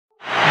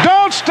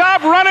Don't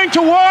stop running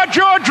toward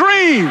your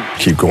dream.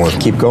 Keep going.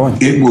 Keep going.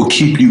 It will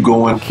keep you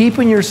going.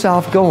 Keeping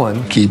yourself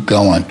going. Keep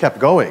going. Kept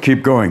going.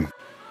 Keep going.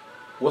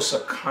 What's a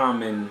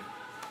common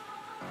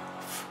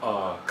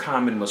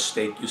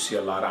mistake you see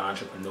a lot of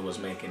entrepreneurs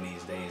making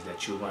these days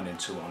that you run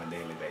into on a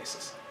daily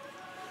basis?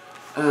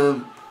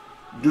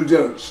 Due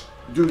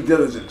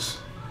diligence.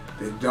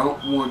 They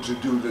don't want to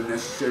do the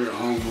necessary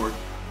homework.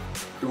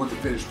 They want the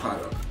finished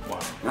product. Wow.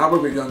 Now I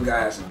work with young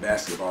guys in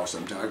basketball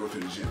sometimes. I go to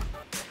the gym.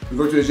 We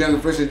go to the gym, the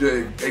first thing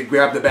they do, they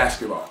grab the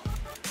basketball.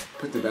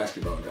 Put the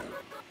basketball down.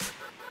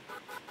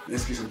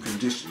 Let's get some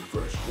conditioning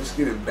first. Let's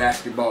get in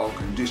basketball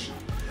condition.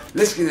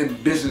 Let's get in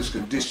business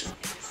condition.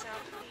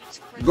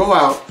 Go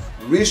out,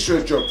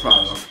 research your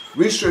product,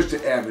 research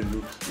the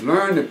avenue,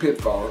 learn the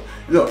pitfall.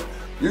 Look,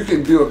 you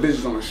can build a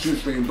business on a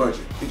shoestring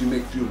budget if you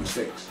make few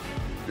mistakes.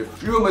 The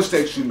fewer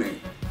mistakes you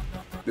make,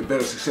 the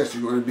better success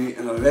you're going to be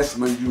and the less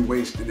money you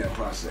waste in that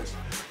process.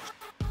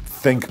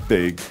 Think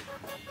big,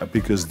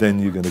 because then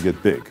you're going to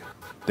get big.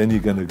 Then you're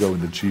going to go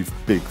and achieve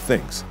big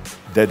things.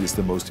 That is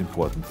the most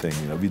important thing.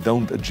 You know, we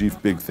don't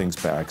achieve big things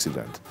by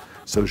accident.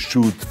 So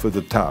shoot for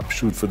the top,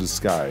 shoot for the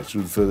sky,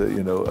 shoot for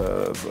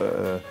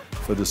the,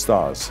 for the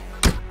stars.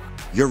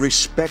 Your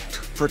respect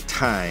for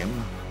time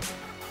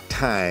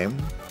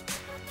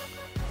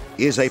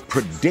is a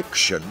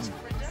prediction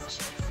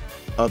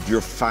of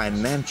your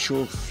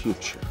financial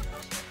future.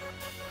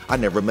 I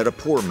never met a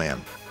poor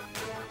man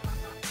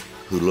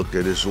who looked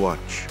at his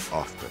watch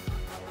often.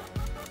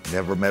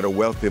 Never met a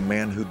wealthy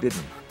man who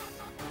didn't.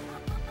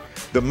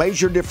 The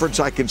major difference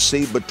I can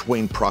see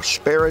between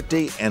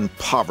prosperity and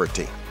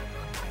poverty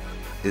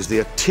is the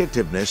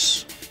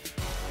attentiveness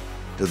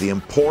to the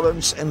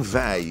importance and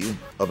value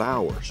of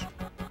hours.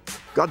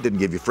 God didn't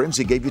give you friends,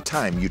 He gave you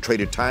time. You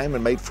traded time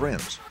and made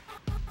friends.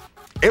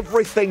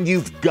 Everything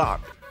you've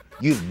got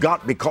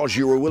because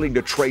you were willing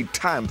to trade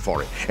time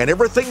for it. And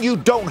everything you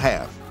don't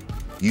have,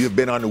 you've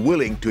been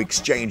unwilling to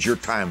exchange your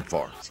time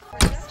for.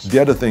 The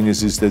other thing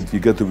is that you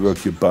got to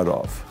work your butt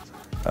off.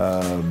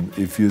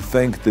 If you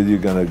think that you're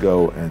going to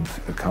go and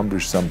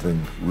accomplish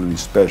something really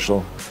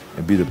special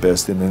and be the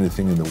best in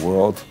anything in the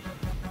world,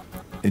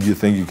 and you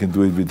think you can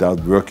do it without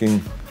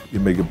working, you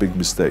make a big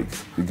mistake.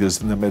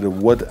 Because no matter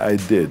what I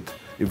did,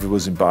 if it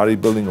was in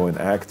bodybuilding or in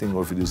acting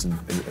or if it is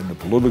in the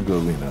political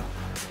arena,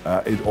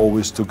 it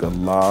always took a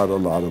lot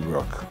of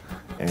work.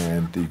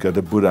 And you got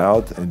to put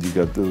out, and you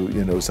got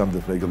to,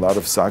 sometimes make a lot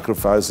of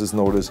sacrifices.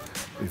 Notice,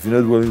 if you're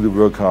not willing to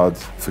work hard,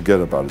 forget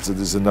about it. So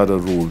there's another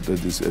rule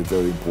that is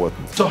very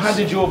important. So how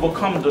did you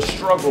overcome the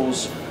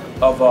struggles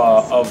of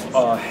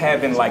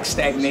having like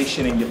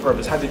stagnation in your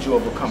purpose? How did you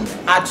overcome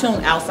that? I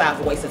tuned outside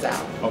voices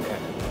out. Okay.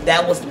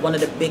 That was one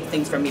of the big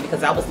things for me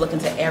because I was looking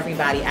to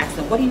everybody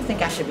asking, what do you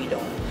think I should be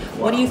doing?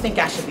 Wow. What do you think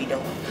I should be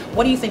doing?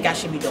 What do you think I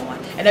should be doing?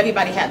 And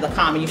everybody had the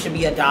comment, you should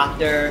be a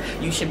doctor,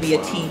 you should be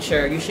a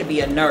teacher, you should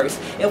be a nurse.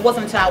 It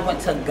wasn't until I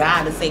went to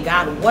God and say,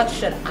 God, what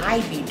should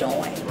I be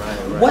doing?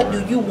 What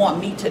do you want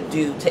me to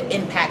do to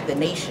impact the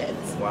nations?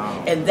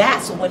 Wow. And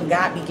that's when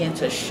God began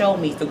to show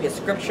me through His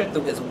scripture,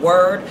 through His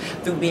word,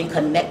 through being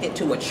connected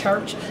to a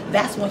church.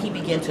 That's when He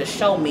began to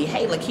show me,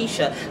 hey,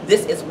 Lakeisha,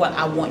 this is what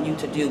I want you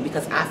to do,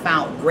 because I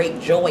found great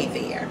joy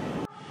there.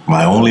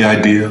 My only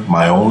idea,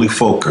 my only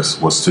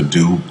focus was to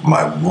do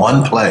my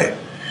one play.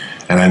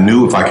 And I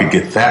knew if I could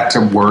get that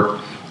to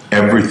work,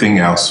 everything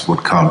else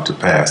would come to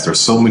pass. There's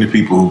so many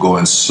people who go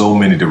in so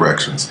many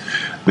directions.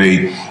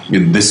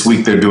 This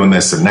week they're doing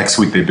this, and next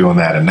week they're doing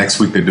that, and next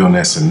week they're doing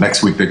this, and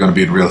next week they're going to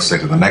be in real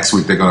estate, and the next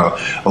week they're going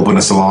to open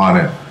a salon.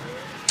 And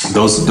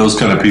those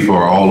kind of people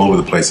are all over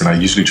the place, and I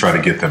usually try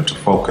to get them to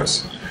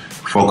focus.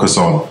 Focus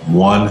on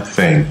one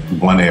thing,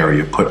 one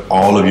area. Put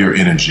all of your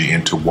energy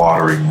into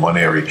watering one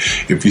area.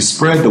 If you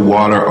spread the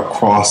water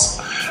across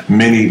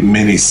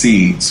many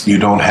seeds, you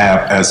don't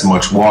have as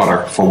much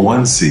water for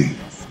one seed.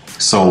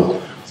 So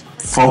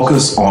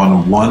focus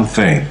on one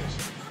thing.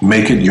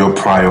 Make it your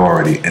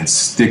priority and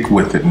stick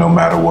with it no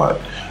matter what.